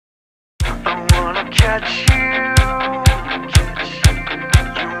wanna catch you.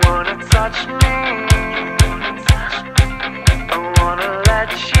 You wanna touch me. I wanna let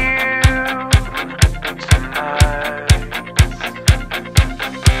you tonight.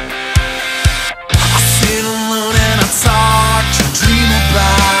 I sit alone and I talk to dream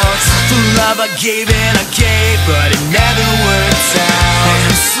about the love I gave and I gave, but it never worked out.